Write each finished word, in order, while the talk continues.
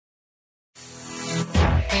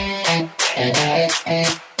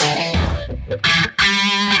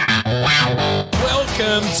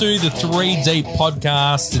Welcome to the 3 Deep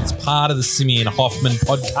podcast. It's part of the Simeon Hoffman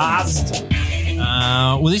podcast.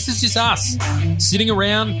 Well, this is just us sitting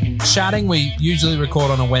around chatting. We usually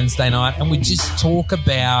record on a Wednesday night and we just talk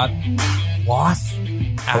about life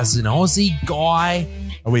as an Aussie guy.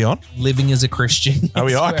 Are we on? Living as a Christian. Are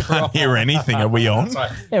we on? I can't hear anything. Are we on?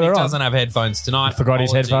 Sorry. Yeah, we're Nick on. doesn't have headphones tonight. Forgot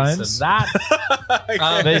his Apologies headphones. for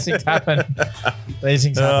that. These things happen. These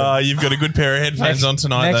things happen. You've got a good pair of headphones on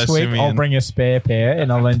tonight, Next though, week, Simeon. I'll bring a spare pair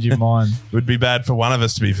and I'll lend you mine. It would be bad for one of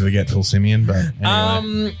us to be forgetful, Simeon, but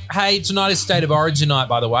anyway. Hey, tonight is State of Origin night,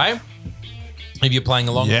 by the way. If you're playing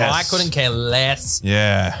along, Yes. I couldn't care less.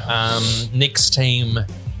 Yeah. Nick's team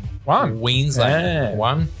One. Queensland Yeah.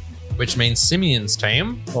 won, which means Simeon's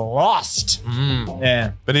team Lost.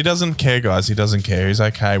 Yeah. But he doesn't care, guys. He doesn't care. He's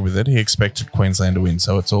okay with it. He expected Queensland to win,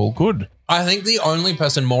 so it's all good. I think the only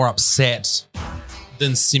person more upset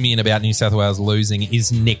than Simeon about New South Wales losing is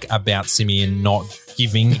Nick about Simeon not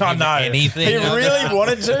giving him anything. He really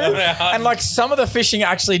wanted to. And like some of the fishing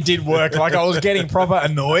actually did work. Like I was getting proper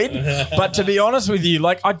annoyed. But to be honest with you,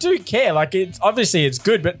 like I do care. Like it's obviously it's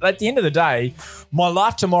good. But at the end of the day, my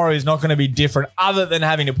life tomorrow is not going to be different other than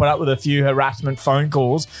having to put up with a few harassment phone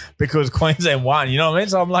calls because Queensland won. You know what I mean?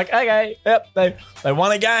 So I'm like, okay, yep, they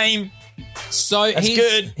won a game. So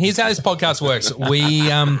good. Here's how this podcast works. We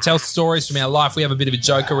tell stories from our life. We have a bit of a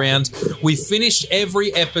joke around. We finished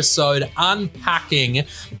every episode unpacking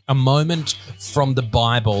a moment from the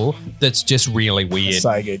Bible that's just really weird.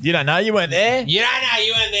 So good. You don't know you weren't there? You don't know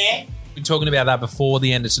you weren't there. We're talking about that before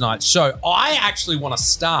the end of tonight's show. I actually want to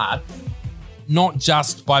start not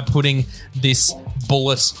just by putting this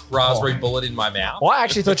raspberry bullet in my mouth. Well, I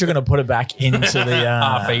actually thought you were going to put it back into the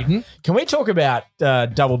Half-eaten. Can we talk about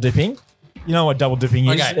double dipping? You know what double dipping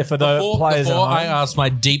is for the players at Before home? I ask my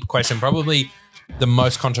deep question, probably the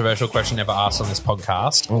most controversial question ever asked on this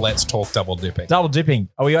podcast, let's talk double dipping. Double dipping.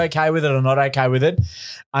 Are we okay with it or not okay with it?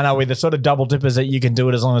 And are we the sort of double dippers that you can do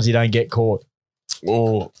it as long as you don't get caught?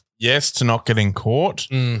 Or yes to not getting caught.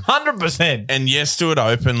 100%. And yes to it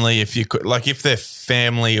openly if you could. Like if they're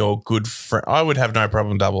family or good friend, I would have no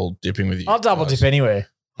problem double dipping with you. I'll double guys. dip anyway.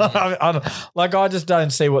 I just don't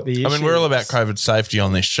see what the issue I mean, we're all about is. COVID safety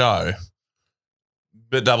on this show.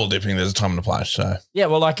 But double dipping, there's a time and a place, so. Yeah,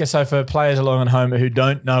 well, like so for players along at home who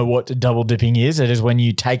don't know what double dipping is, it is when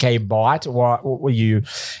you take a bite, or you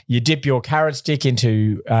dip your carrot stick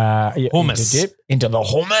into Hummus. into the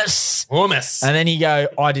hummus, And and then you go,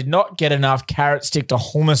 I did not get enough carrot stick to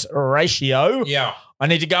hummus ratio. yeah. I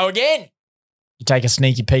need to go again. You take a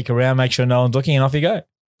sneaky peek around, make sure no one's looking, and off you go.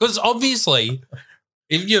 Because obviously,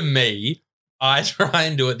 if you're me, I try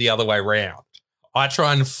and do it the other way round. I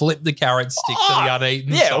try and flip the carrot stick to the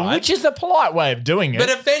uneaten Yeah, side. which is the polite way of doing it. But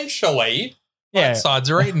eventually, yeah. both sides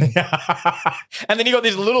are eaten. And then you got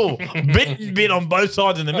this little bit on both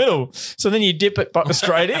sides in the middle. So then you dip it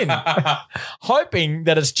straight in, hoping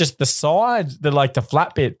that it's just the sides, the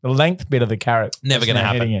flat bit, the length bit of the carrot. Never that's gonna now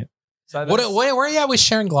happen. hitting it. So Where are you at with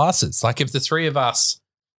sharing glasses? Like if the three of us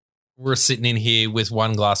were sitting in here with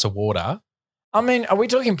one glass of water. I mean, are we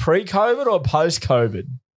talking pre-COVID or post-COVID?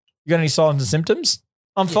 You got any signs and symptoms?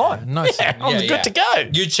 I'm fine. no, Yeah, I'm yeah. good to go.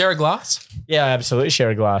 You'd share a glass? Yeah, absolutely.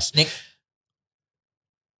 Share a glass. Nick?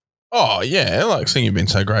 Oh, yeah. Like seeing you've been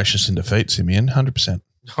so gracious in defeat, Simeon. 100%.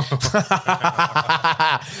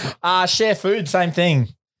 Share food, same thing.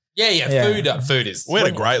 Yeah. Yeah. Food is We had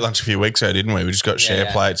a great lunch a few weeks ago, didn't we? We just got share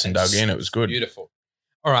plates and dug in. It was good. Beautiful.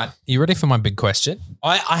 All right. You ready for my big question?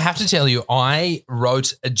 I have to tell you, I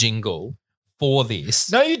wrote a jingle for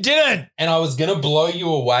this. No, you didn't. And I was going to blow you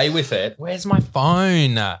away with it. Where's my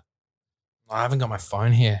phone? I haven't got my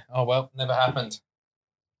phone here. Oh, well, never happened.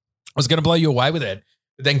 I was going to blow you away with it,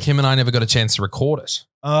 but then Kim and I never got a chance to record it.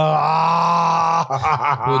 We were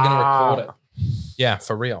going to record it. Yeah,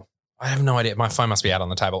 for real. I have no idea. My phone must be out on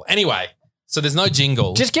the table. Anyway, so there's no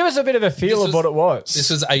jingle. Just give us a bit of a feel of what it was. This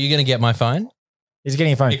was, are you going to get my phone? He's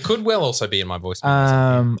getting a phone. It could well also be in my voice.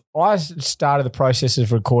 I started the process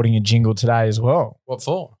of recording a jingle today as well. What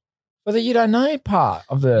for? For the you don't know part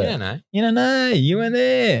of the You don't know. You don't know. You weren't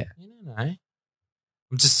there. You don't know.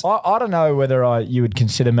 I'm just. I don't know whether you would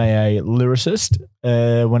consider me a lyricist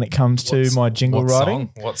when it comes to my jingle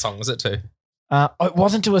writing. What song was it to? It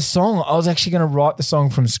wasn't to a song. I was actually going to write the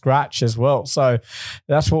song from scratch as well. So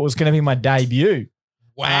that's what was going to be my debut.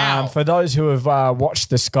 Wow. For those who have watched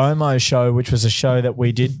the ScoMo show, which was a show that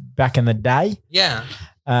we did back in the day, Yeah.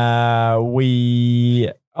 I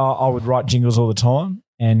would write jingles all the time,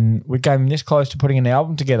 and we came this close to putting an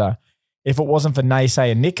album together. if it wasn't for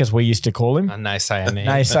Naysayer Nick, as we used to call him, Naysayer Nick.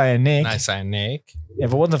 Naysayer Nick.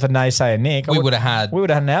 If it wasn't for Naysayer Nick, We would have had.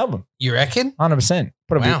 an album. You reckon? 100%.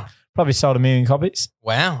 Probably sold 1 million copies.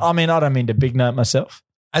 Wow. I mean, I don't mean to big note myself.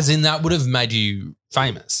 As in, that would have made you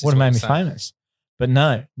famous. Would have made me famous. But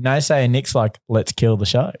no, Naysayer Nick's like, let's kill the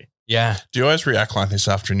show. Yeah. Do you always react like this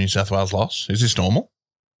after a New South Wales loss? Is this normal?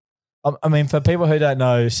 I mean, for people who don't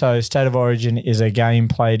know, so State of Origin is a game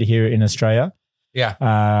played here in Australia. Yeah.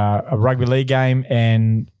 A rugby league game,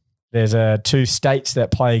 and there's two states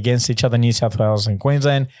that play against each other, New South Wales and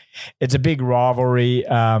Queensland. It's a big rivalry.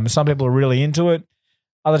 Some people are really into it.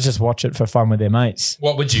 Others just watch it for fun with their mates.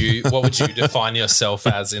 What would you define yourself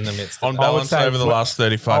as in the midst of On balance, over the last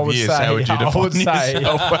 35 years, how would you define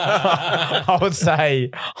yourself? I would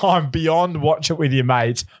say I'm beyond watch it with your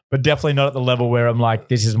mates, but definitely not at the level where I'm like,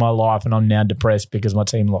 this is my life and I'm now depressed because my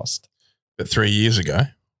team lost. But 3 years ago,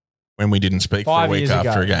 when we didn't speak for a week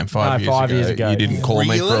after a game, 5 years ago, you didn't call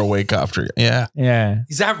me for a week after. Yeah. Yeah.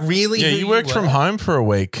 Is that really? Yeah, you worked from home for a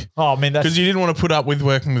week. Oh, I mean, because you didn't want to put up with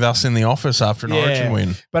working with us in the office after an Origin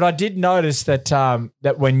win. But I did notice that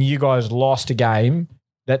that when you guys lost a game,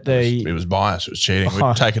 that it was bias, it was cheating.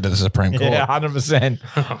 We'd take it to the Supreme Court. Yeah, 100%.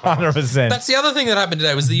 100%. That's the other thing that happened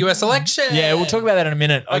today was the US election. Yeah, we'll talk about that in a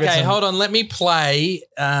minute. Okay, hold on. Let me play.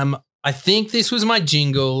 I think this was my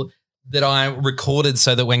jingle that I recorded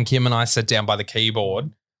so that when Kim and I sat down by the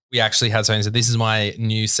keyboard, we actually had something. So this is my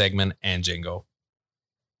new segment and jingle.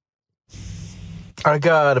 I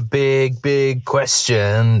got a big, big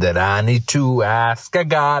question that I need to ask. I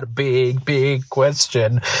got a big, big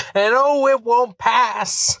question, and oh, it won't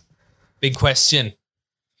pass. Big question.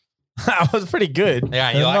 That was pretty good.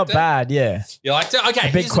 Yeah, you liked not it? bad, yeah. You liked it? Okay.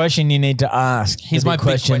 A big question you need to ask. Here's a my big big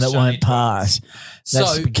question that question I need won't to pass.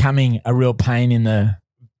 That's So- becoming a real pain in the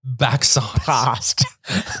backside. past.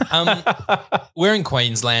 We're in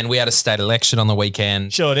Queensland. We had a state election on the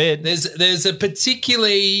weekend. Sure did. There's a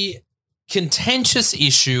particularly contentious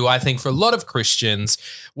issue, I think, for a lot of Christians,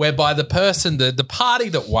 whereby the party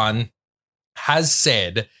that won has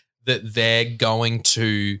said that they're going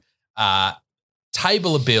to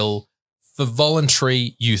table a bill for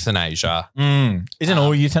voluntary euthanasia. Isn't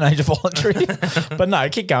all euthanasia voluntary? But no,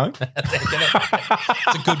 keep going.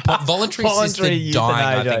 It's a good point. Voluntary assisted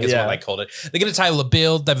dying, I think is what they called it. They're going to table a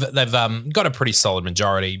bill. They've got a pretty solid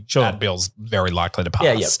majority. Sure. That bill's very likely to pass.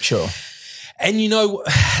 Yeah, sure. And,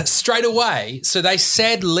 straight away, so they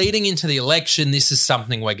said leading into the election, this is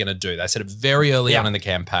something we're going to do. They said it very early on in the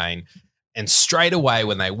campaign. And straight away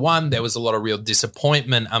when they won, there was a lot of real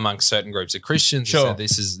disappointment amongst certain groups of Christians. Sure. Who said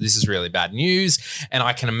this is really bad news. And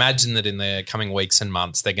I can imagine that in the coming weeks and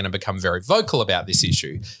months, they're going to become very vocal about this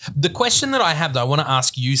issue. The question that I have, though, I want to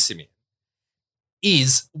ask you, Simeon,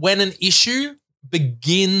 is when an issue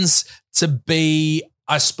begins to be,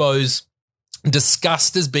 I suppose,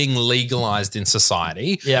 discussed as being legalized in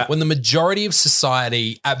society, when the majority of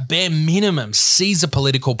society, at bare minimum, sees a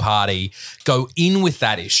political party go in with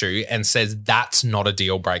that issue and says that's not a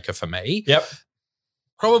deal breaker for me. Yep.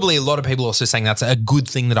 Probably a lot of people also saying that's a good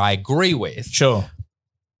thing that I agree with. Sure.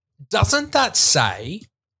 Doesn't that say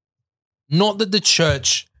not that the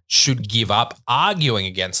church should give up arguing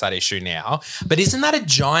against that issue now, but isn't that a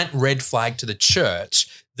giant red flag to the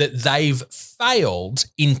church that they've failed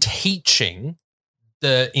in teaching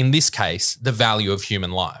in this case, the value of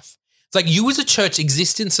human life? It's like you as a church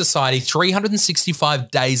exist in society 365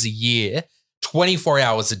 days a year, 24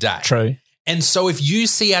 hours a day. True. And so if you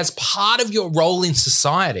see as part of your role in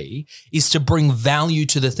society is to bring value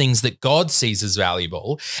to the things that God sees as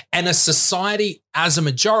valuable, and a society as a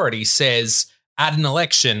majority says at an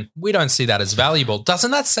election, we don't see that as valuable,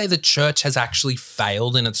 doesn't that say the church has actually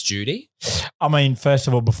failed in its duty? I mean, first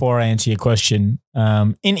of all, before I answer your question,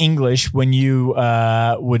 in English, when you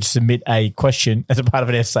would submit a question as a part of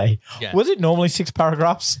an essay, was it normally 6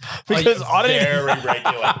 paragraphs? Because I don't very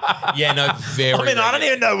regular. Yeah, no, very. I mean, I don't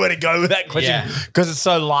even know where to go with that question because it's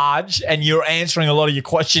so large, and you're answering a lot of your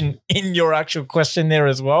question in your actual question there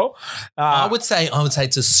as well. I would say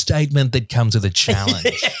it's a statement that comes with a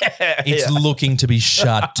challenge. It's looking to be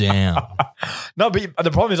shut down. No, but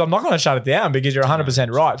the problem is I'm not going to shut it down because you're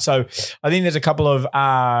 100% right. So I think there's a couple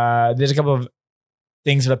of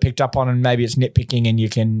things that I picked up on, and maybe it's nitpicking, and you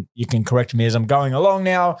can correct me as I'm going along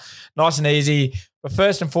now, nice and easy. But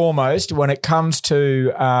first and foremost, when it comes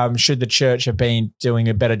to should the church have been doing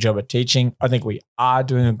a better job at teaching, I think we are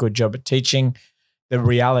doing a good job at teaching. The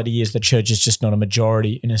reality is the church is just not a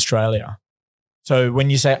majority in Australia. So when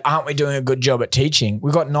you say, aren't we doing a good job at teaching?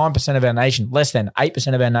 We've got 9% of our nation, less than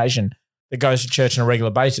 8% of our nation that goes to church on a regular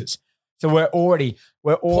basis. So we're already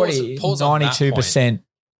Pause on that 92%.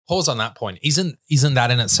 pause on that point. Isn't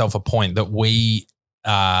that in itself a point that we,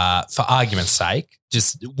 for argument's sake,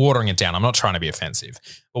 just watering it down? I'm not trying to be offensive,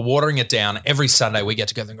 but watering it down every Sunday we get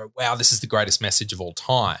together and go, wow, this is the greatest message of all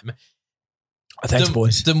time. Thanks,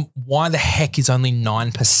 boys. Why the heck is only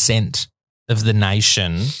 9% of the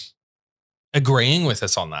nation agreeing with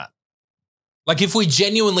us on that? Like, if we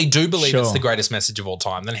genuinely do believe it's the greatest message of all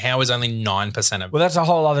time, then how is only 9% of... Well, that's a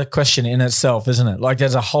whole other question in itself, isn't it? Like,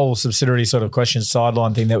 there's a whole subsidiary sort of question,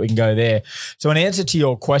 sideline thing that we can go there. So in answer to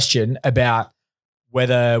your question about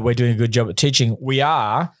whether we're doing a good job at teaching, we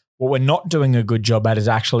are. What we're not doing a good job at is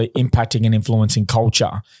actually impacting and influencing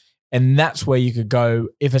culture. And that's where you could go,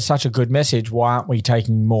 if it's such a good message, why aren't we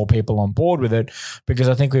taking more people on board with it? Because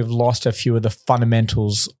I think we've lost a few of the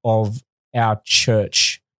fundamentals of our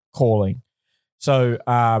church calling. So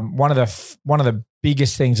one of the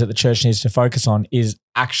biggest things that the church needs to focus on is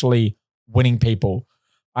actually winning people.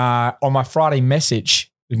 On my Friday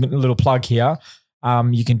message, a little plug here,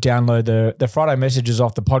 you can download the Friday messages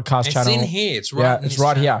off the podcast channel. It's in here. It's right. Yeah, it's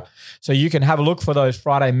right here. So you can have a look for those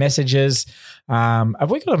Friday messages. Have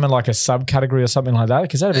we got them in like a subcategory or something like that?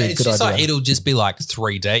 Because that'd be a good idea. Like, it'll just be like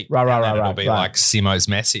 3 deep. Right. It'll be like Simo's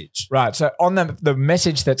message. Right. So on the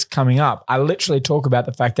message that's coming up, I literally talk about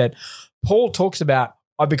the fact that Paul talks about,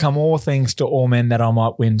 I become all things to all men that I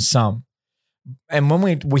might win some. And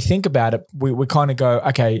when we think about it, we kind of go,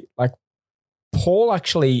 okay, like Paul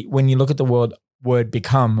actually, when you look at the word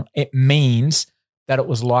become, it means that it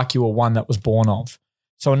was like you were one that was born of.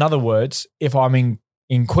 So in other words, if I'm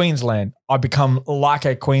in Queensland, I become like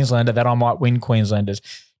a Queenslander that I might win Queenslanders,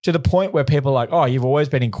 to the point where people are like, oh, you've always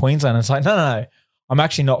been in Queensland. And it's like, no, I'm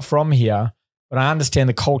actually not from here. But I understand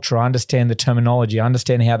the culture, I understand the terminology, I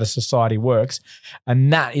understand how the society works.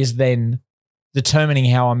 And that is then determining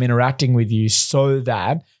how I'm interacting with you, so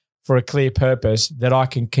that for a clear purpose that I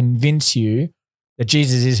can convince you that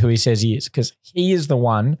Jesus is who he says he is, because he is the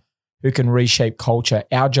one who can reshape culture.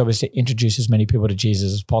 Our job is to introduce as many people to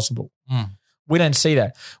Jesus as possible. We don't see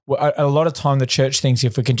that. A lot of time the church thinks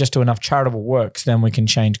if we can just do enough charitable works, then we can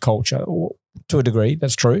change culture. To a degree,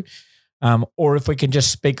 that's true. Or if we can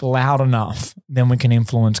just speak loud enough, then we can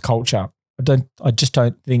influence culture. I just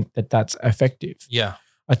don't think that that's effective. Yeah.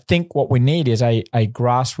 I think what we need is a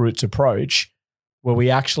grassroots approach where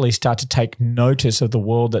we actually start to take notice of the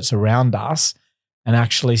world that's around us and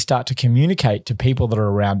actually start to communicate to people that are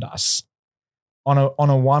around us on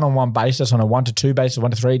a one-on-one basis, on a 1 to 2 basis,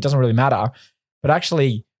 1 to 3, it doesn't really matter, but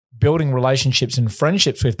actually building relationships and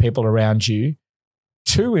friendships with people around you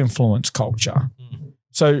to influence culture.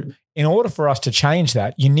 So in order for us to change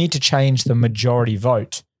that, you need to change the majority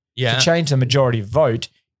vote. Yeah. To change the majority vote,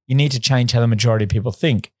 you need to change how the majority of people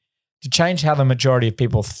think. To change how the majority of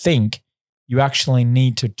people think, you actually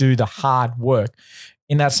need to do the hard work.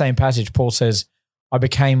 In that same passage, Paul says,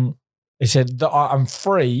 he said, I'm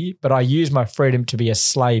free, but I use my freedom to be a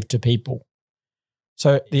slave to people.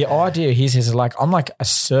 So the idea he says is like, I'm like a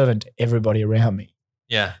servant to everybody around me.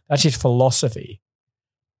 Yeah. That's his philosophy.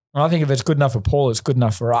 And I think if it's good enough for Paul, it's good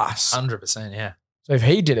enough for us. 100%, yeah. So if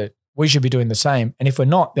he did it, we should be doing the same. And if we're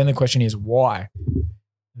not, then the question is why?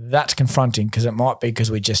 That's confronting, because it might be because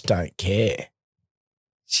we just don't care.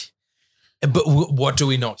 But what do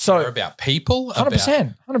we not care about? People?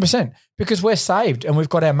 100%. Because we're saved and we've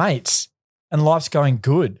got our mates and life's going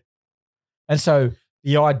good. And so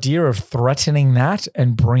the idea of threatening that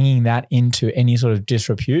and bringing that into any sort of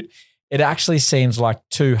disrepute, it actually seems like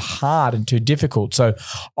too hard and too difficult. So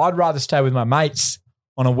I'd rather stay with my mates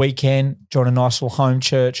on a weekend, join a nice little home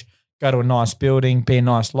church, go to a nice building, be in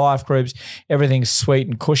nice life groups, everything's sweet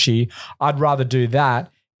and cushy. I'd rather do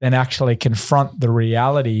that than actually confront the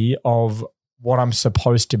reality of what I'm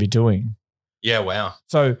supposed to be doing. Yeah, wow.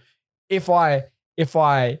 So if I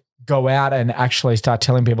go out and actually start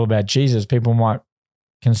telling people about Jesus, people might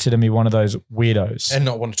consider me one of those weirdos. And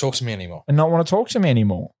not want to talk to me anymore.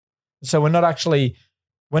 So we're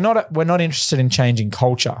not interested in changing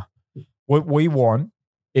culture. What we want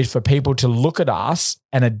is for people to look at us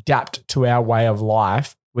and adapt to our way of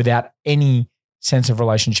life without any sense of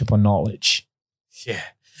relationship or knowledge. Yeah.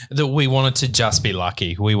 That we want it to just be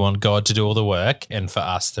lucky. We want God to do all the work and for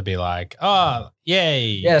us to be like, oh, yay.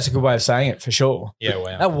 Yeah, that's a good way of saying it for sure. Yeah,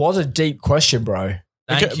 wow. That was a deep question, bro.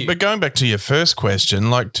 Thank you. But going back to your first question,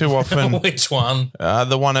 like too often. Which one?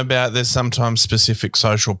 The one about there's sometimes specific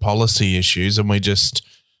social policy issues and we just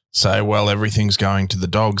say, well, everything's going to the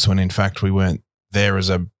dogs when in fact we weren't there as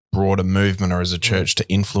a broader movement or as a church to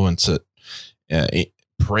influence it.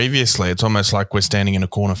 Previously, it's almost like we're standing in a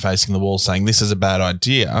corner facing the wall saying this is a bad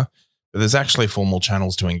idea, but there's actually formal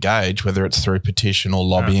channels to engage, whether it's through petition or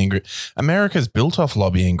lobbying group. America's built off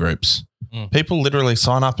lobbying groups. People literally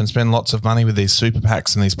sign up and spend lots of money with these super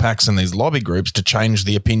PACs and these PACs and these lobby groups to change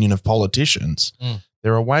the opinion of politicians.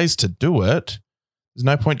 There are ways to do it. There's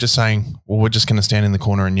no point just saying, well, we're just going to stand in the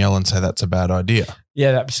corner and yell and say that's a bad idea.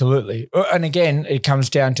 Yeah, absolutely. And again, it comes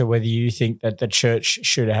down to whether you think that the church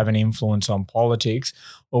should have an influence on politics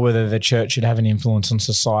or whether the church should have an influence on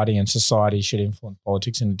society and society should influence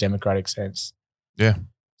politics in a democratic sense. Yeah.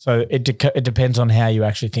 So it depends on how you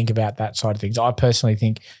actually think about that side of things. I personally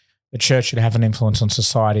think the church should have an influence on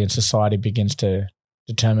society and society begins to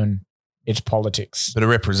determine its politics. But a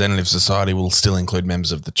representative society will still include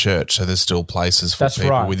members of the church, so there's still places for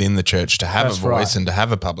people within the church to have a voice and to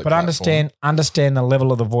have a public platform. But understand the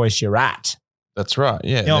level of the voice you're at. That's right,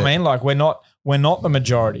 yeah. You know what I mean? Like we're not the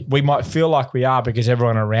majority. We might feel like we are because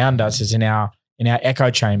everyone around us is in our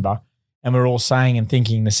echo chamber and we're all saying and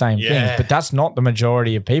thinking the same things, but that's not the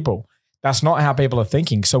majority of people. That's not how people are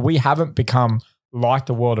thinking. So we haven't become like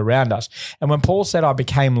the world around us. And when Paul said I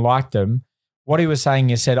became like them, what he was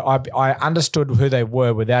saying is said, I understood who they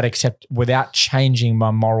were without changing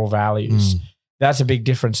my moral values. That's a big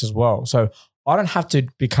difference as well. So I don't have to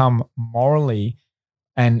become morally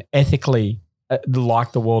and ethically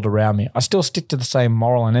like the world around me. I still stick to the same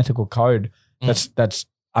moral and ethical code that's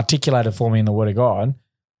articulated for me in the Word of God.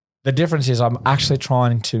 The difference is I'm actually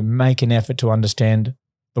trying to make an effort to understand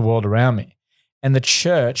the world around me. And the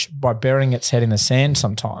church, by burying its head in the sand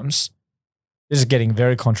sometimes, this is getting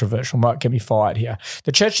very controversial, might get me fired here.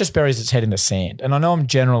 The church just buries its head in the sand. And I know I'm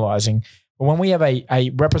generalizing, but when we have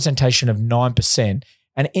a representation of 9%,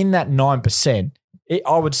 and in that 9%,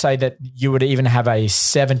 I would say that you would even have a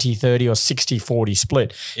 70-30 or 60-40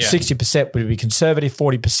 split. 60% would be conservative,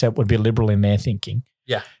 40% would be liberal in their thinking.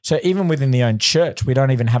 Yeah. So even within the own church, we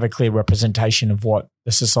don't even have a clear representation of what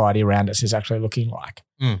the society around us is actually looking like.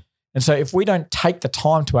 And so if we don't take the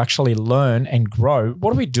time to actually learn and grow,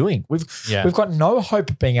 what are we doing? We've got no hope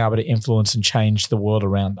of being able to influence and change the world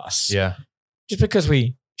around us. Yeah. Just because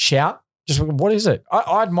we shout, what is it?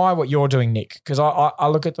 I admire what you're doing, Nick, because I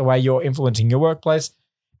look at the way you're influencing your workplace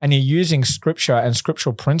and you're using scripture and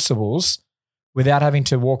scriptural principles without having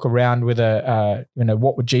to walk around with a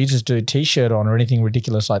what would Jesus do t-shirt on or anything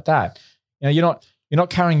ridiculous like that. You know, you're not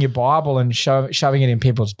carrying your Bible and shoving it in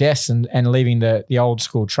people's desks and leaving the old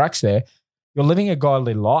school tracks there. You're living a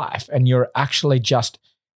godly life and you're actually just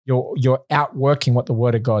you're outworking what the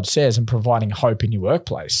Word of God says and providing hope in your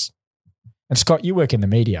workplace. And Scott, you work in the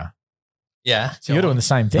media. Yeah. So you're doing the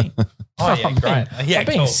same thing. Oh, yeah, great. I'm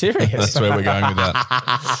being serious. That's where we're going with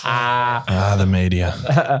that. The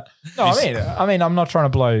media. No, I mean, I'm not trying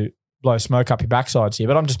to blow smoke up your backsides here,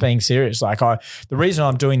 but I'm just being serious. Like the reason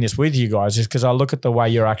I'm doing this with you guys is because I look at the way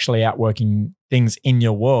you're actually outworking things in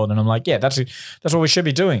your world, and I'm like, yeah, that's what we should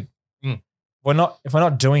be doing. If we're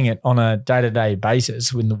not doing it on a day-to-day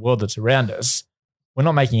basis in the world that's around us, we're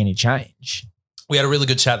not making any change. We had a really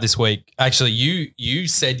good chat this week. Actually, you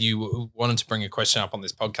said you wanted to bring a question up on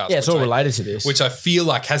this podcast. Yeah, it's all related to this. Which I feel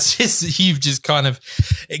like you've just kind of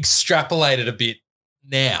extrapolated a bit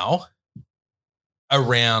now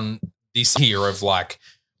around this here of like,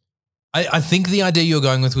 I think the idea you're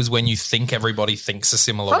going with was when you think everybody thinks a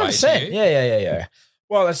similar 100%. way to you. Yeah.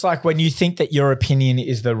 Well, it's like when you think that your opinion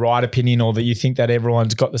is the right opinion or that you think that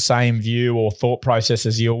everyone's got the same view or thought process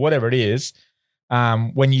as you or whatever it is.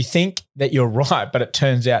 When you think that you're right, but it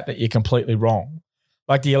turns out that you're completely wrong.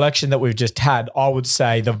 Like the election that we've just had, I would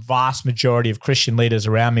say the vast majority of Christian leaders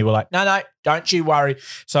around me were like, no, don't you worry.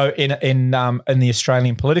 So in the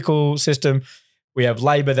Australian political system, we have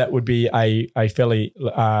Labor that would be a fairly,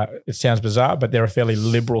 it sounds bizarre, but they're a fairly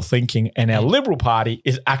liberal thinking, and our Liberal Party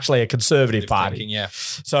is actually a conservative party. Thinking, yeah.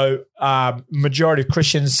 So majority of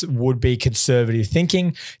Christians would be conservative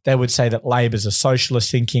thinking. They would say that Labor's a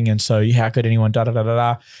socialist thinking, and so how could anyone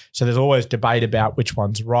da-da-da-da-da. So there's always debate about which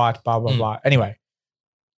one's right, blah, blah, blah. Anyway,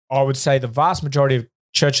 I would say the vast majority of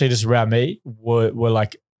church leaders around me were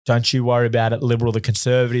like, don't you worry about it, Liberal, the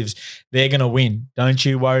Conservatives, they're going to win. Don't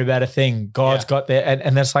you worry about a thing. God's got there.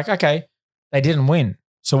 And that's like, okay, they didn't win.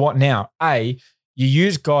 So what now? You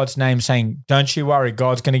use God's name saying, don't you worry,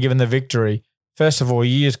 God's going to give them the victory. First of all,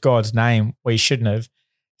 you use God's name where you shouldn't have.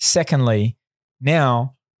 Secondly,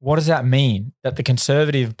 now what does that mean? That the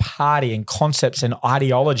Conservative Party and concepts and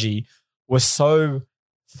ideology were so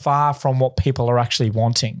far from what people are actually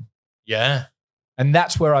wanting. Yeah. And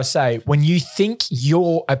that's where I say, when you think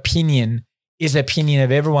your opinion is the opinion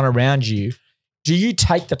of everyone around you, do you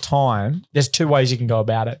take the time? There's two ways you can go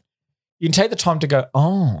about it. You can take the time to go,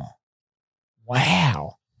 oh,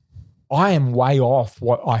 wow, I am way off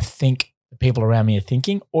what I think the people around me are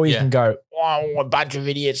thinking. Or you can go, oh, a bunch of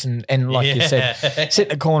idiots and like you said, sit in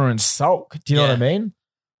the corner and sulk. Do you know what I mean?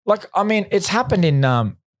 Like, I mean, it's happened in.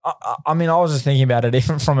 I was just thinking about it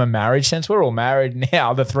even from a marriage sense. We're all married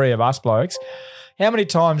now, the three of us blokes. How many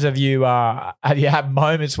times have you had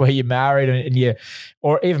moments where you're married and you,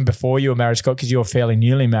 or even before you were married, Scott, because you're fairly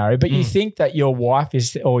newly married, but you think that your wife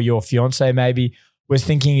is, or your fiance maybe, was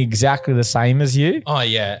thinking exactly the same as you? Oh,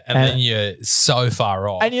 yeah. And then you're so far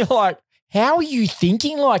off. And you're like, how are you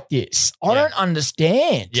thinking like this? I don't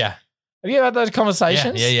understand. Yeah. Have you had those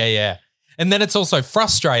conversations? Yeah. And then it's also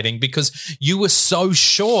frustrating because you were so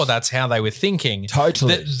sure that's how they were thinking.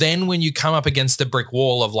 Totally. That then when you come up against the brick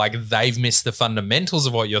wall of like they've missed the fundamentals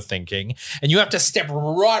of what you're thinking and you have to step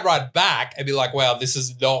right back and be like, wow, this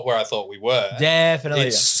is not where I thought we were. Definitely.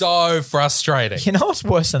 It's so frustrating. You know what's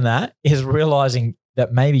worse than that is realizing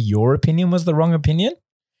that maybe your opinion was the wrong opinion.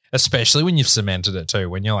 Especially when you've cemented it too,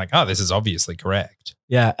 when you're like, oh, this is obviously correct.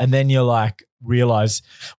 Yeah. And then you're like, realize,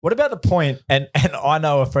 what about the point? And I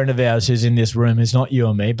know a friend of ours who's in this room who's not you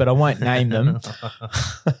or me, but I won't name them.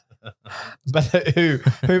 But who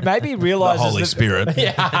maybe realizes The Holy Spirit.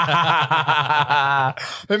 Yeah.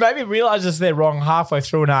 Who maybe realizes they're wrong halfway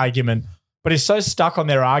through an argument, but is so stuck on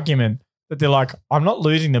their argument that they're like, I'm not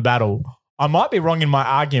losing the battle. I might be wrong in my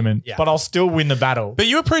argument, but I'll still win the battle. But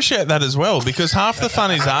you appreciate that as well because half the fun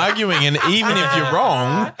is arguing, and even if you're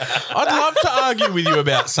wrong, I'd love to argue with you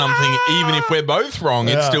about something. Even if we're both wrong,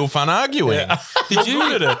 it's still fun arguing. You're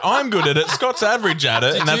good at it. I'm good at it. Scott's average at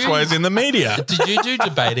it, and that's why he's in the media. Did you do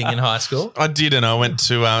debating in high school? I did, and I went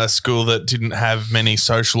to a school that didn't have many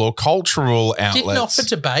social or cultural outlets. Didn't offer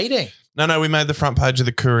debating. No, we made the front page of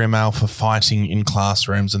the Courier Mail for fighting in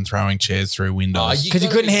classrooms and throwing chairs through windows. Because you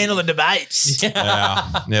couldn't handle the debates.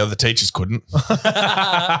 Yeah, the teachers couldn't.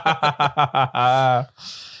 I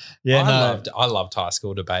loved high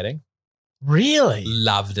school debating. Really?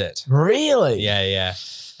 Loved it. Really? Yeah.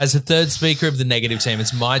 As the third speaker of the negative team,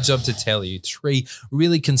 it's my job to tell you 3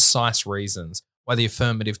 really concise reasons why the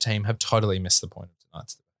affirmative team have totally missed the point of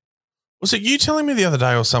tonight's debate. Was it you telling me the other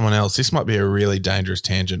day or someone else? This might be a really dangerous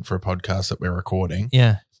tangent for a podcast that we're recording.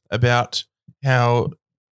 Yeah. About how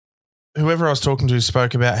whoever I was talking to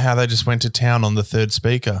spoke about how they just went to town on the third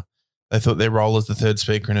speaker. They thought their role as the third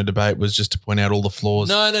speaker in a debate was just to point out all the flaws.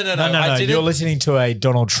 No. You're listening to a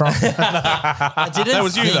Donald Trump. That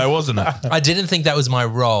was you though, wasn't it? I didn't think that was my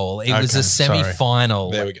role. It was a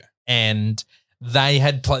semi-final. There we go. And they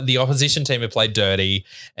had the opposition team had played dirty.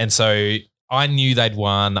 And so I knew they'd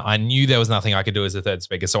won. I knew there was nothing I could do as a third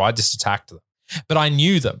speaker. So I just attacked them. But I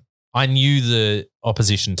knew them. I knew the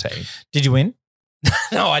opposition team. Did you win?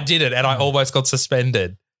 No, I didn't. And I almost got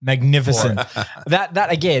suspended. Magnificent.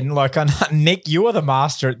 That again, like Nick, you are the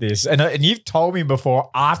master at this. And you've told me before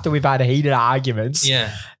after we've had heated arguments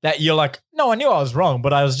that you're like, no, I knew I was wrong,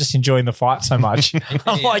 but I was just enjoying the fight so much.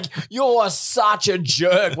 I'm like, you're such a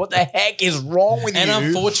jerk. What the heck is wrong with you? And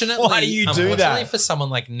unfortunately, why do you do that? For someone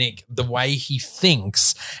like Nick, the way he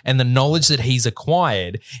thinks and the knowledge that he's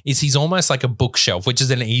acquired is he's almost like a bookshelf, which is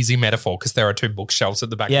an easy metaphor because there are 2 bookshelves at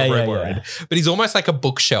the back of the Red. But he's almost like a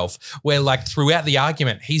bookshelf where like throughout the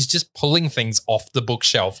argument, he's just pulling things off the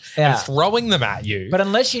bookshelf and throwing them at you. But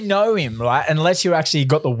unless you know him, right, unless you actually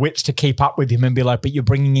got the wits to keep up with him and be like, but you're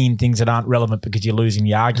bringing in things that aren't relevant because you're losing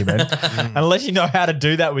the argument. Unless you know how to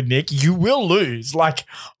do that with Nick, you will lose. Like,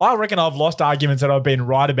 I reckon I've lost arguments that I've been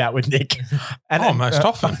right about with Nick. And most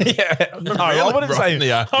often. Yeah. No, I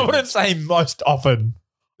wouldn't say most often.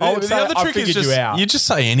 I would say the other trick is you just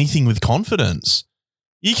say anything with confidence.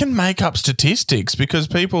 You can make up statistics because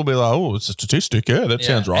people will be like, oh, it's a statistic. Yeah, that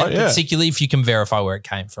sounds right. And particularly if you can verify where it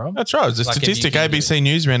came from. That's right. It's a statistic. ABC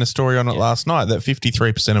News ran a story on it last night that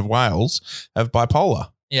 53% of whales have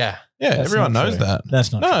bipolar. Yeah. Yeah, everyone knows that.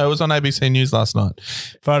 That's not true. It was on ABC News last night.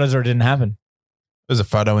 Photos or it didn't happen? There's a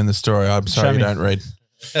photo in the story. I'm sorry you don't read.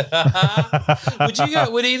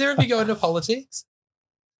 Would either of you go into politics?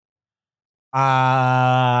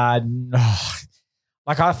 Like,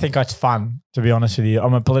 I think it's fun, to be honest with you.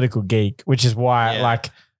 I'm a political geek, which is why, like,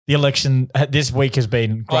 the election this week has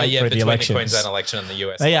been great for the elections. The Queensland election and the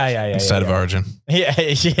US. Yeah. State of origin. Yeah,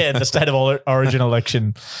 the state of origin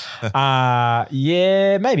election. Maybe. I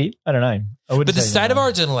don't know. But the state of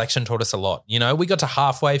origin election taught us a lot. You know, we got to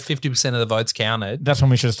halfway, 50% of the votes counted. That's when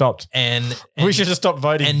we should have stopped. And we should have stopped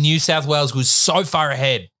voting. And New South Wales was so far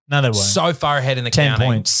ahead. No, they weren't. So far ahead in the 10 counting.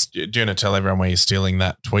 points. Do you want to tell everyone where you're stealing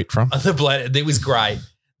that tweet from? It was great.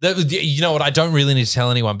 You know what? I don't really need to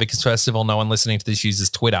tell anyone because first of all, no one listening to this uses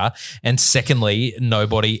Twitter. And secondly,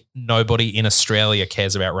 nobody in Australia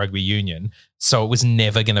cares about rugby union. So it was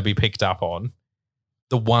never going to be picked up on.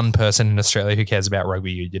 the one person in Australia who cares about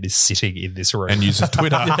rugby union is sitting in this room. And uses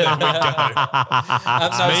Twitter. There we go.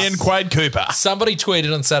 So Me and Quade Cooper. somebody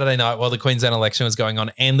tweeted on Saturday night while the Queensland election was going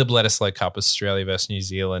on and the Bledisloe Cup, Australia versus New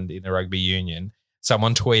Zealand in the rugby union.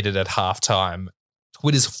 Someone tweeted at halftime,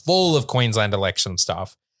 Twitter's full of Queensland election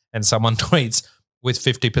stuff. And someone tweets, with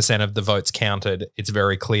 50% of the votes counted, it's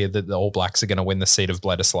very clear that the All Blacks are going to win the seat of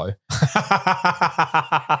Bledisloe.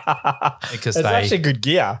 Because It's actually good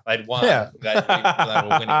gear. they'd won. Yeah. They were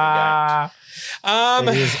winning the game.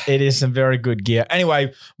 It is some very good gear.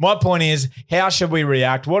 Anyway, my point is, how should we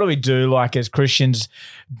react? What do we do like as Christians?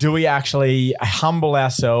 Do we actually humble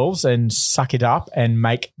ourselves and suck it up and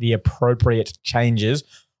make the appropriate changes?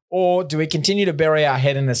 Or do we continue to bury our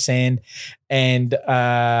head in the sand and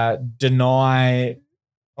deny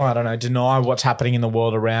what's happening in the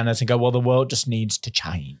world around us and go, well, the world just needs to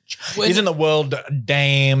change. Isn't the world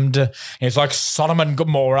damned? It's like Sodom and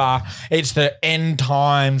Gomorrah. It's the end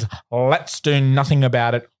times. Let's do nothing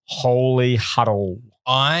about it. Holy huddle.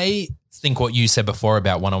 I think what you said before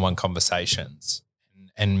about one-on-one conversations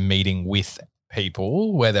and meeting with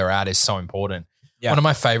people where they're at is so important. Yeah. One of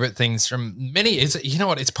my favorite things from many is, you know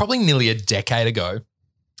what, it's probably nearly a decade ago,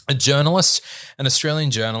 an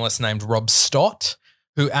Australian journalist named Rob Stott,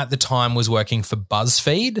 who at the time was working for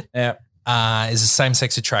BuzzFeed, is a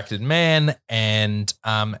same-sex attracted man, and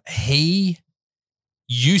he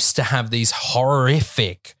used to have these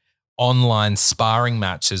horrific online sparring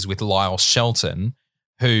matches with Lyle Shelton,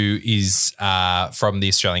 who is from the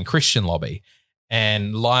Australian Christian lobby.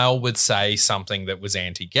 And Lyle would say something that was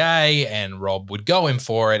anti-gay and Rob would go in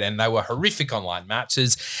for it, and they were horrific online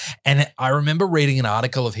matches. And I remember reading an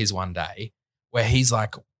article of his one day where he's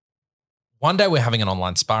like, one day we're having an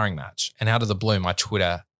online sparring match and out of the blue, my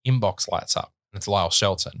Twitter inbox lights up and it's Lyle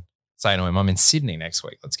Shelton saying to him, I'm in Sydney next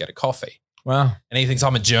week. Let's get a coffee. Wow. And he thinks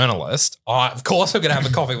I'm a journalist. Of course I'm going to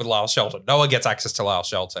have a coffee with Lyle Shelton. No one gets access to Lyle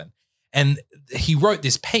Shelton. And he wrote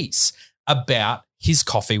this piece about his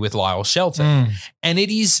coffee with Lyle Shelton. And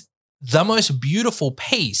it is the most beautiful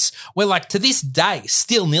piece where, like, to this day,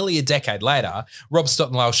 still nearly a decade later, Rob Stott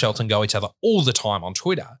and Lyle Shelton go each other all the time on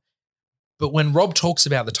Twitter. But when Rob talks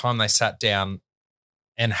about the time they sat down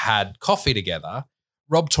and had coffee together,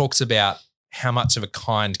 Rob talks about how much of a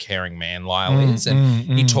kind, caring man Lyle is. And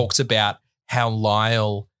he talks about how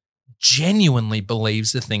Lyle genuinely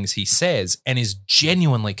believes the things he says and is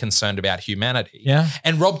genuinely concerned about humanity. Yeah.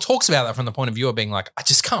 And Rob talks about that from the point of view of being like, I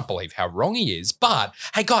just can't believe how wrong he is. But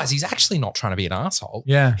hey, guys, he's actually not trying to be an asshole.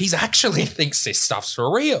 Yeah. He's actually thinks this stuff's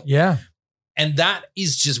for real. Yeah. And that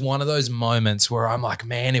is just one of those moments where I'm like,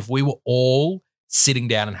 man, if we were all sitting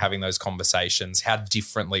down and having those conversations, how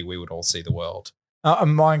differently we would all see the world.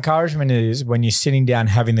 My encouragement is when you're sitting down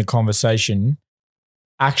having the conversation,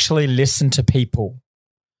 actually listen to people.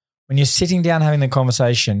 When you're sitting down having the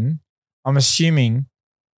conversation, I'm assuming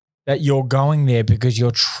that you're going there because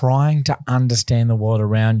you're trying to understand the world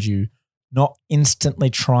around you, not instantly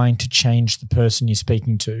trying to change the person you're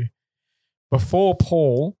speaking to. Before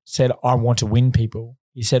Paul said, I want to win people,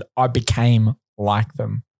 he said, I became like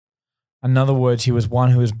them. In other words, he was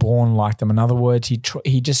one who was born like them. In other words,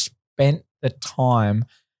 he just spent the time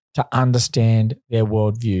to understand their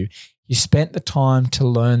worldview. He spent the time to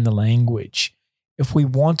learn the language. If we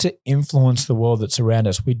want to influence the world that's around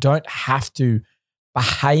us, we don't have to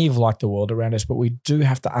behave like the world around us, but we do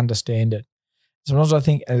have to understand it. Sometimes I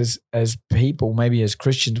think as people, maybe as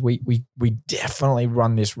Christians, we definitely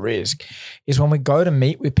run this risk, is when we go to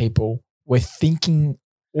meet with people, we're thinking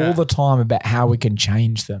all the time about how we can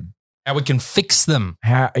change them. How we can fix them.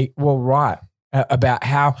 About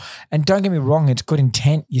how, and don't get me wrong, it's good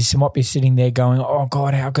intent. You might be sitting there going, oh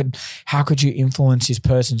God, how could you influence this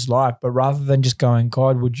person's life? But rather than just going,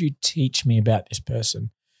 God, would you teach me about this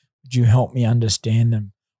person? Would you help me understand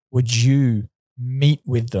them? Would you meet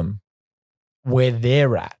with them where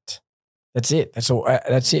they're at? That's it. That's all.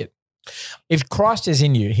 That's it. If Christ is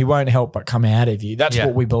in you, he won't help but come out of you. That's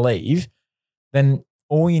what we believe. Then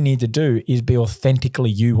all you need to do is be authentically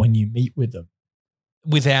you when you meet with them.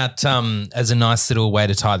 Without, as a nice little way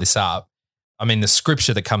to tie this up, I mean, the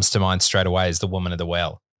scripture that comes to mind straight away is the woman at the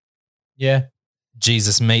well. Yeah.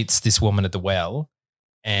 Jesus meets this woman at the well,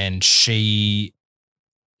 and she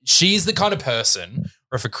is the kind of person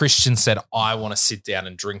where if a Christian said, I want to sit down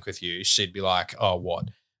and drink with you, she'd be like, oh, what?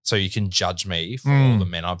 So you can judge me for all the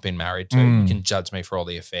men I've been married to. You can judge me for all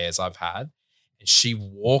the affairs I've had. And she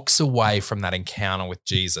walks away from that encounter with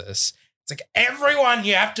Jesus. It's like, everyone,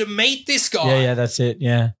 you have to meet this guy. Yeah, that's it.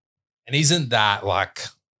 Yeah. And isn't that like,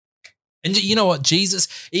 and you know what, Jesus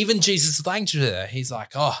language there, he's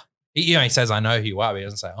like, oh, he says, I know who you are, but he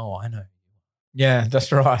doesn't say, oh, I know who you are. Yeah,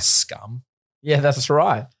 that's right. Scum. Yeah, that's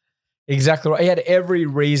right. Exactly right. He had every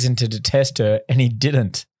reason to detest her, and he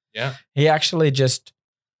didn't. Yeah. He actually just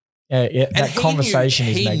that conversation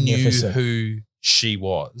is magnificent. He knew who she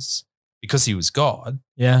was because he was God,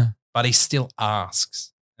 Yeah. but he still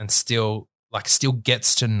asks and still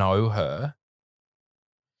gets to know her.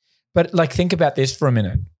 But like, think about this for a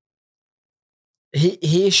minute.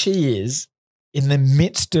 Here she is in the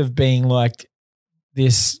midst of being like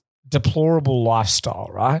this deplorable lifestyle,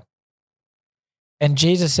 right? And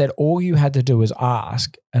Jesus said, all you had to do was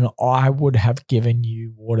ask, and I would have given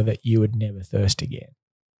you water that you would never thirst again.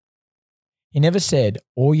 He never said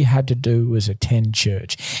all you had to do was attend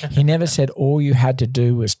church. He never said all you had to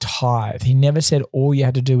do was tithe. He never said all you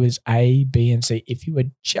had to do was A, B, and C. If you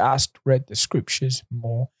had just read the scriptures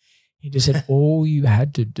more, he just said all you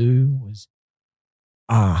had to do was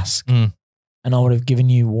ask, and I would have given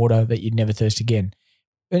you water that you'd never thirst again.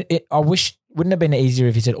 I wish, wouldn't it have been easier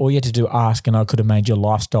if he said all you had to do ask and I could have made your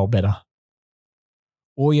lifestyle better?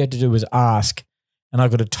 All you had to do was ask and I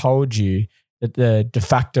could have told you that the de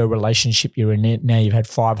facto relationship you're in now, you've had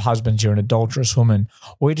 5 husbands, you're an adulterous woman.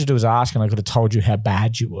 All you had to do was ask and I could have told you how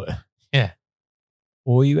bad you were. Yeah.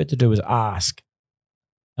 All you had to do was ask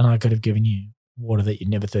and I could have given you water that you'd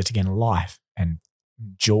never thirst again, life and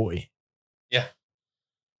joy. Yeah.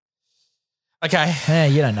 Okay. Yeah,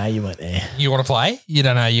 you don't know you weren't there. You want to play? You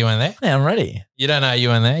don't know you weren't there? Yeah, I'm ready. You don't know you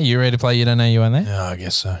weren't there? You ready to play? You don't know you weren't there? Yeah, I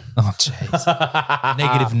guess so. Oh, jeez.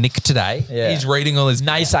 Negative Nick today. Yeah. He's reading all his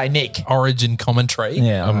Naysay Nick. Origin commentary.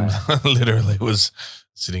 Yeah. Literally was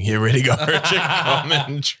sitting here ready to go Origin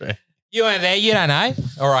commentary. You weren't there. You don't know.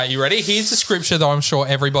 All right, you ready? Here's the scripture that I'm sure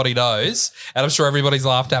everybody knows, and I'm sure everybody's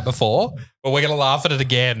laughed at before, but we're going to laugh at it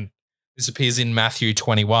again. This appears in Matthew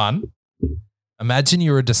 21. Imagine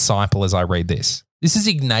you're a disciple as I read this. This is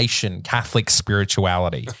Ignatian Catholic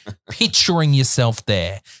spirituality. Picturing yourself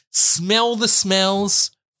there. Smell the smells.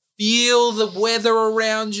 Feel the weather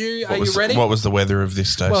around you. Are you ready? What was the weather of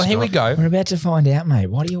this day? Well, here we Scott? go. We're about to find out, mate.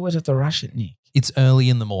 Why do you always have to rush it, Nick? It's early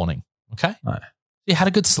in the morning, okay? No. You had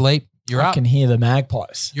a good sleep. You're I up. can hear the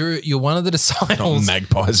magpies. You're one of the Not disciples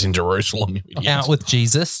magpies in Jerusalem. You idiot. out with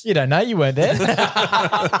Jesus. You don't know you weren't there.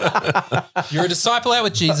 You're a disciple out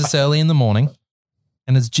with Jesus early in the morning.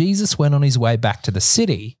 And as Jesus went on his way back to the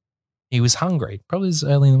city, he was hungry. Probably it was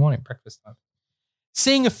early in the morning, breakfast time.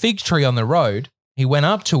 Seeing a fig tree on the road, he went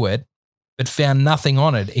up to it, but found nothing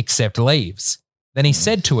on it except leaves. Then he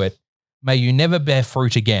said to it, "May you never bear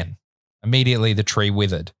fruit again." Immediately the tree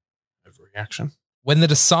withered. Overreaction. When the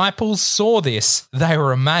disciples saw this, they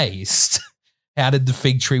were amazed. How did the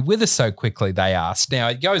fig tree wither so quickly, they asked. Now,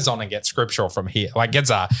 it goes on and gets scriptural from here. Like, gets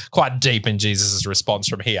quite deep in Jesus' response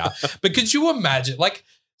from here. But could you imagine, like...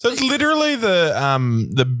 So it's literally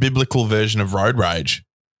the biblical version of road rage.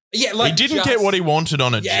 Yeah, like he didn't get what he wanted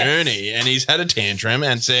on a journey, and he's had a tantrum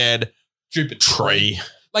and said, "Stupid tree."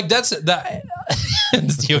 Like, that's... that.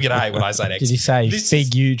 You'll get hate when I say next. Did he say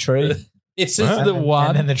fig you tree? This is the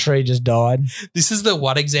one... And then the tree just died. This is the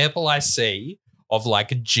one example I see of,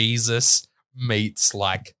 like, Jesus... meets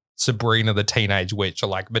like Sabrina the Teenage Witch or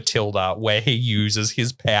like Matilda, where he uses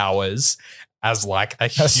his powers as like a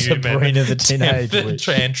human Sabrina the Teenage temper Witch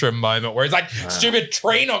tantrum moment where he's like, "Stupid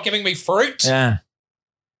tree not giving me fruit." Yeah.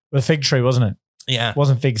 The fig tree, wasn't it? Yeah. It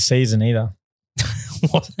wasn't fig season either.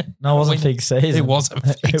 No, it wasn't fig season. It wasn't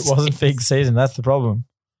fig It wasn't fig season. That's the problem.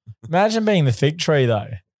 Imagine being the fig tree though.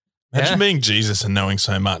 Imagine being Jesus and knowing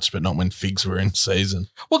so much, but not when figs were in season.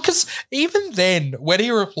 Well, because even then, when he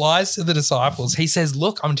replies to the disciples, he says,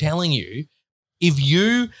 "Look, I'm telling you, if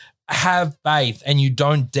you have faith and you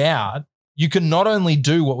don't doubt, you can not only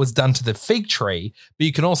do what was done to the fig tree, but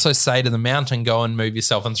you can also say to the mountain, go and move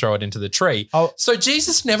yourself and throw it into the tree." Oh. So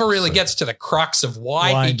Jesus never really gets to the crux of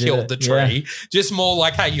why he did killed it, the tree, just more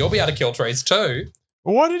like, hey, you'll be able to kill trees too.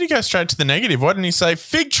 Well, why did he go straight to the negative? Why didn't he say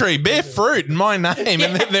fig tree, bear fruit in my name?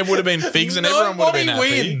 And then there would have been figs and everyone would have been happy.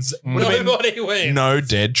 Wins. Would have been Nobody wins. no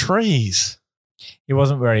dead trees. He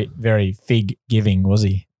wasn't very fig giving, was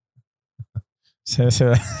he? So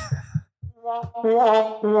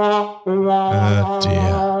Oh,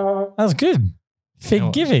 dear. that was good.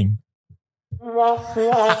 Fig giving. Wow.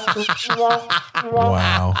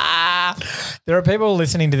 There are people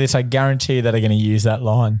listening to this, I guarantee, that are going to use that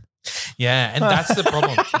line. Yeah, and that's the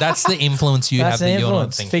problem. That's the influence you have That's the that you're not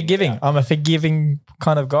influence. thinking. Fig giving. I'm a fig giving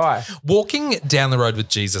kind of guy. Walking down the road with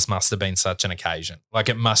Jesus must have been such an occasion. Like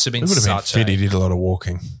it must have been It would have been such fit. He a... did a lot of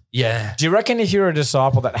walking. Yeah. Do you reckon if you were a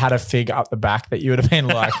disciple that had a fig up the back that you would have been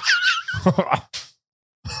like,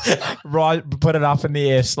 right, put it up in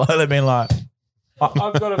the air slowly, been like,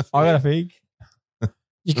 I've got a fig.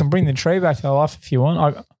 You can bring the tree back to life if you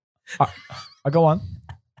want. I got one.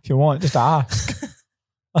 if you want, just ask.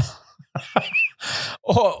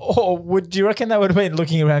 or do you reckon they would have been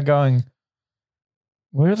looking around going,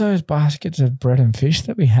 where are those baskets of bread and fish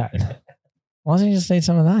that we had? Why doesn't he just need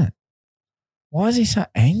some of that? Why is he so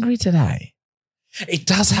angry today? It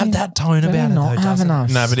does have that tone about it, not though, have doesn't it? enough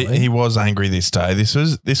No, but sleep? he was angry this day. This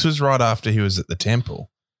was right after he was at the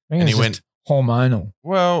temple. I think and it's he just hormonal.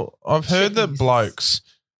 Well, I've heard that Jesus. blokes,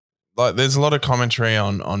 like there's a lot of commentary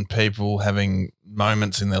on people having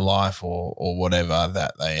moments in their life or whatever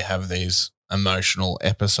that they have these emotional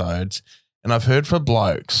episodes. And I've heard for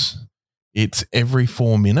blokes, it's every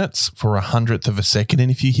 4 minutes for 100th of a second.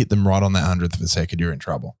 And if you hit them right on that 100th of a second, you're in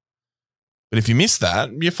trouble. But if you miss that,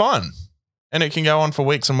 you're fine. And it can go on for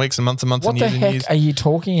weeks and weeks and months and months What and the years and heck years. are you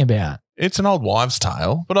talking about? It's an old wives'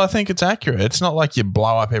 tale, but I think it's accurate. It's not like you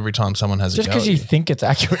blow up every time someone has Just a go because at you think it's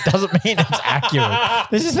accurate doesn't mean it's accurate.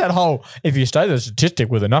 This is that whole, if you state the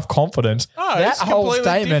statistic with enough confidence, Oh, that it's whole completely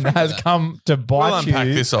statement different has to that. come to We'll bite unpack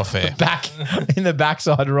you this off air. back in the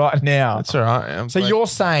backside right now. That's all right. I'm So glad- you're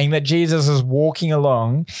saying that Jesus is walking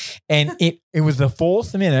along and it was the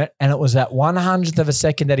 4th minute and it was that 100th of a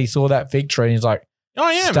second that he saw that fig tree and he's like,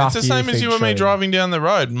 I am. Stuff It's the you, same as fig you and me tree. driving down the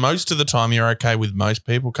road. Most of the time, you're okay with most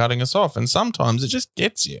people cutting us off, and sometimes it just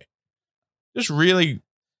gets you. Just really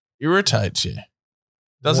irritates you.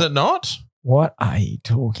 Does What? it not? what are you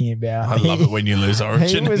talking about? I love it when you lose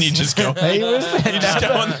Origin and you just go. He was, You just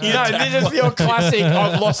go on the no, attack this is your classic.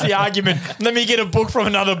 I've lost the argument. Let me get a book from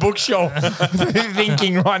another bookshelf.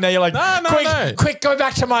 Thinking right now, you're like, No, quick, go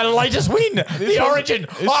back to my latest win, the Origin.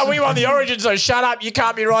 We won the Origin, so shut up. You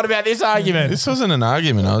can't be right about this argument. This wasn't an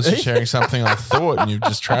argument. I was just sharing something I thought, and you've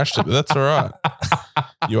just trashed it. But that's all right.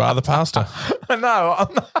 You are the pastor. No,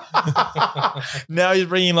 I'm not. Now he's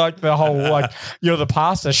bringing like the whole like you're the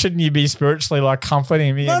pastor. Shouldn't you be spiritually like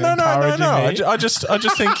comforting me? No. and encouraging me? I just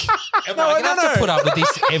think. Am I going to have to put up with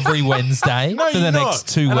this every Wednesday for the you're next not.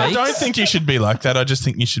 2 And weeks? I don't think you should be like that. I just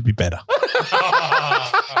think you should be better.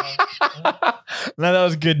 No, that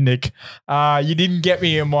was good, Nick. You didn't get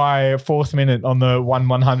me in my 4th minute on the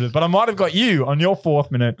 1/100th, but I might have got you on your 4th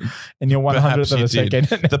minute and your 100th Perhaps of you a did.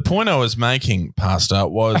 second. The point I was making, Pastor,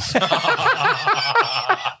 was no,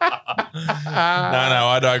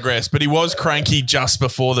 I digress. But he was cranky just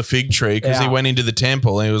before the fig tree because he Yeah. went into the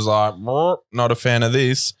temple and he was like, not a fan of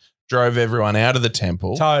this. Drove everyone out of the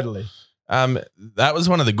temple. Totally. That was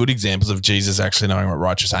one of the good examples of Jesus actually knowing what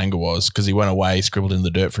righteous anger was because he went away, scribbled in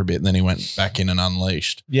the dirt for a bit, and then he went back in and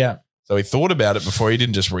unleashed. Yeah. So he thought about it before. He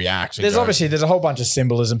didn't just react. and There's go, a whole bunch of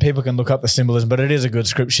symbolism. People can look up the symbolism, but it is a good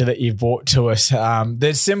scripture that you've brought to us.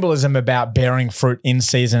 There's symbolism about bearing fruit in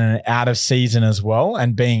season and out of season as well,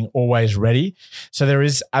 and being always ready. So there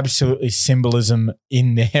is absolutely symbolism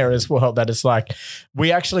in there as well. That it's like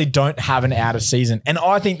we actually don't have an out of season, and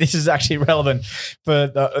I think this is actually relevant for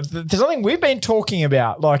the something we've been talking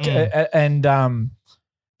about, like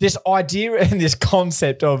this idea and this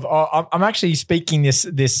concept of I'm actually speaking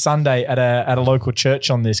this Sunday at a local church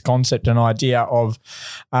on this concept and idea of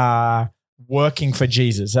working for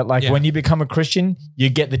Jesus. That like when you become a Christian, you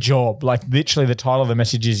get the job. Like literally the title of the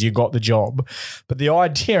message is you got the job. But the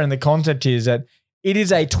idea and the concept is that it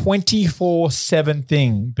is a 24/7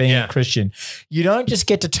 thing being a Christian. You don't just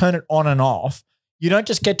get to turn it on and off. You don't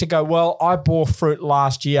just get to go, well, I bore fruit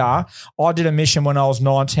last year. I did a mission when I was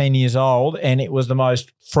 19 years old and it was the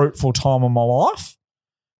most fruitful time of my life.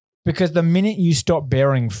 Because the minute you stop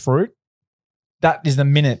bearing fruit, that is the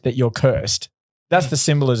minute that you're cursed. That's the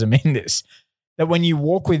symbolism in this. That when you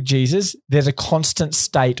walk with Jesus, there's a constant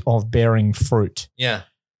state of bearing fruit Yeah.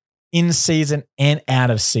 in season and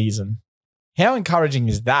out of season. How encouraging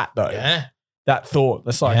is that though? Yeah. That thought.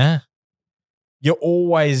 That's like, Yeah. you're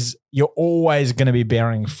always going to be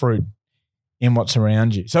bearing fruit in what's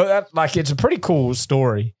around you. So that like it's a pretty cool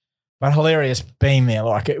story, but hilarious being there.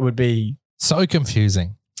 Like it would be So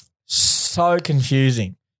confusing. so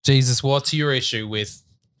confusing Jesus, what's your issue with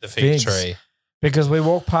the fig Figs. tree? because we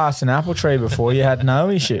walked past an apple tree before. You had no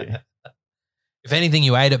issue. If anything,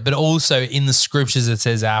 you ate it, but also in the scriptures it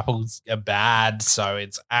says apples are bad. So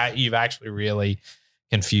it's you've actually really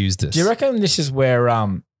confused us. Do you reckon this is where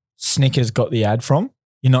Snickers got the ad from?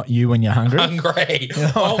 You're not you when you're hungry. hungry? You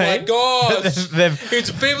know Oh what I my mean? god, They've it's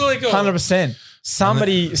biblical. 100%.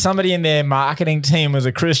 Somebody in their marketing team was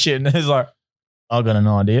a Christian who's like, I've got an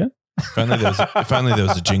idea. If only there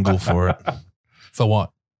was a jingle for it. For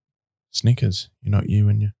what? Snickers. You're not you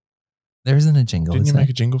and you. There isn't a jingle. Didn't is you there? make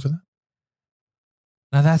a jingle for that?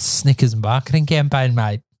 No, that's Snickers marketing campaign,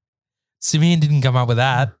 mate. Simeon didn't come up with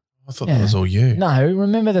that. I thought that was all you. No,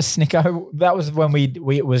 remember the Snicko? That was when we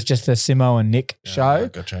it was just the Simo and Nick show.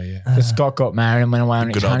 Gotcha, yeah. Because Scott got married and went away on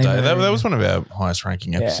his Good old day. honeymoon. That was one of our highest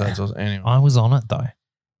ranking episodes. Anyway. I was on it though.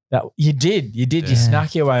 You did. You Yeah.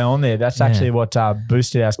 snuck your way on there. That's actually what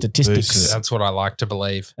boosted our statistics. Boosted That's what I like to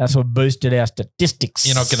believe. That's what boosted our statistics.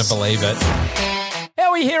 You're not going to believe it. How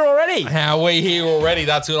are we here already? How we here already?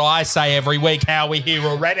 That's what I say every week. How we here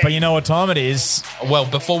already? But you know what time it is? Well,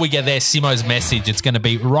 before we get there, Simo's message, it's going to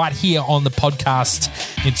be right here on the podcast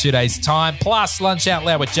in 2 days' time. Plus, Lunch Out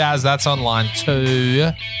Loud with Jazz, that's online too.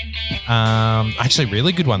 Actually,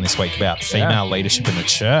 really good one this week about female leadership in the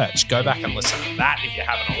church. Go back and listen to that if you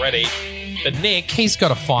haven't already. But Nick, he's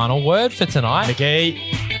got a final word for tonight. Nicky,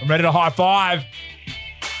 I'm ready to high five.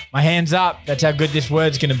 My hands up. That's how good this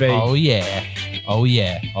word's going to be. Oh, yeah. Oh,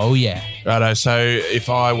 yeah. Oh, yeah. Righto, so if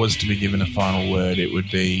I was to be given a final word, it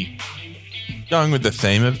would be going with the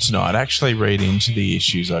theme of tonight. Actually read into the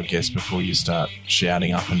issues, I guess, before you start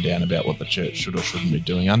shouting up and down about what the church should or shouldn't be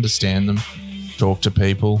doing. Understand them. Talk to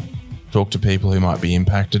people who might be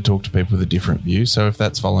impacted. Talk to people with a different view. So if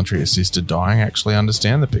that's voluntary assisted dying, actually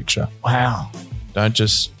understand the picture. Wow. Don't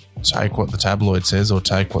just take what the tabloid says or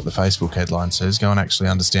take what the Facebook headline says. Go and actually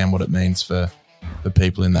understand what it means for the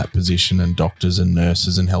people in that position, and doctors and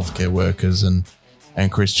nurses and healthcare workers and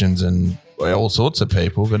Christians and all sorts of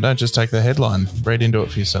people. But don't just take the headline. Read into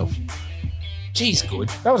it for yourself. Geez, good.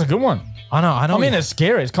 That was a good one. I know. I mean, it's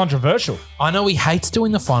scary. It's controversial. I know he hates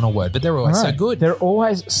doing the final word, but they're always so Right. good. They're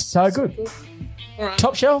always so good. All right.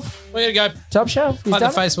 Top shelf. We're going to go. Top shelf. He's Like the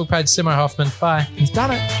done it. Facebook page, Simo Hoffman. Bye. He's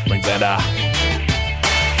done it. Like that.